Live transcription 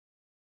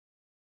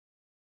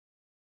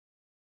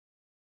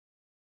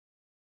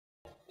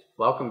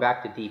Welcome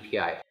back to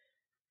DPI.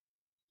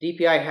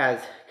 DPI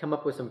has come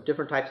up with some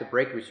different types of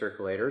brake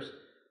recirculators.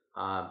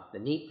 The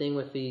neat thing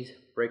with these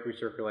brake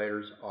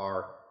recirculators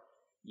are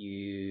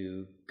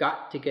you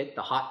got to get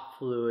the hot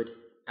fluid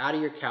out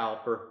of your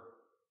caliper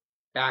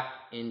back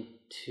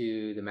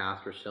into the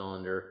master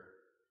cylinder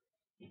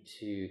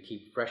to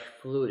keep fresh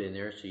fluid in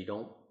there so you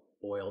don't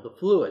boil the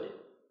fluid.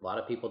 A lot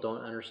of people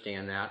don't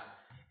understand that,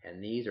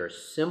 and these are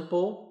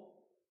simple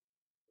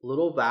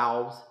little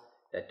valves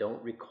that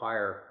don't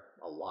require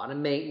a lot of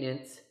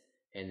maintenance,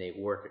 and they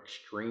work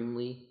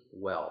extremely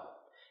well.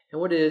 And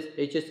what it is,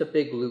 it's just a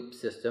big loop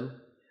system.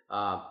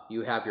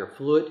 You have your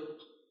fluid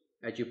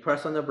as you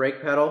press on the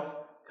brake pedal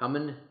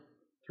coming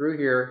through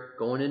here,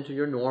 going into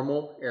your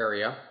normal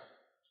area,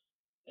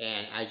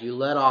 and as you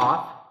let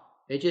off,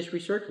 it just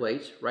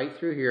recirculates right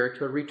through here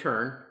to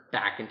return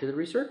back into the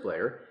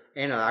recirculator,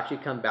 and it'll actually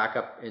come back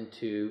up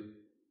into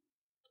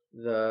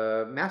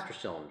the master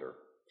cylinder.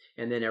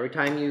 And then every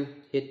time you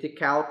hit the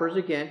calipers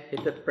again,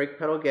 hit the brake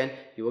pedal again,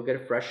 you will get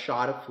a fresh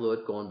shot of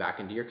fluid going back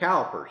into your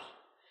calipers.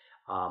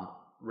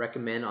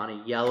 Recommend on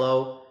a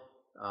yellow,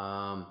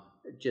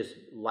 just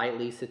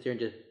lightly sit there and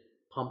just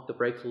pump the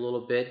brakes a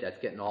little bit. That's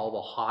getting all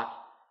the hot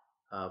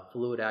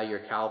fluid out of your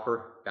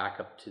caliper back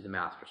up to the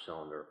master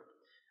cylinder.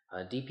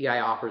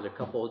 DPI offers a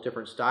couple of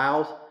different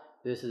styles.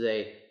 This is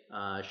a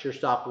Sure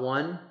Stop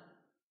 1,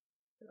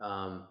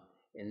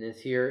 and this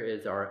here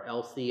is our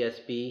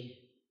LCSB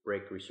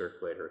brake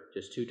recirculator.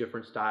 Just two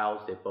different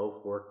styles. They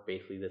both work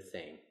basically the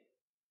same.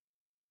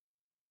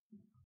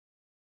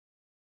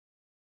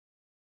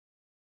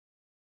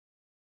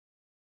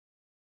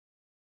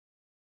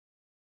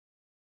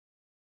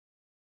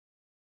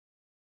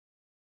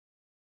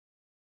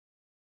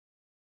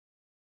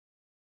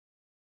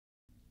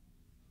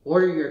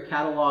 Order your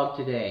catalog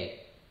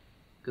today.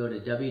 Go to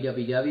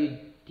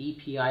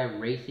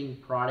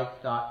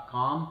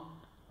www.dpiracingproducts.com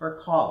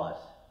or call us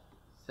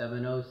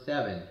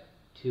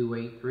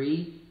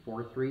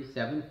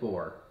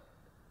 707-283-4374.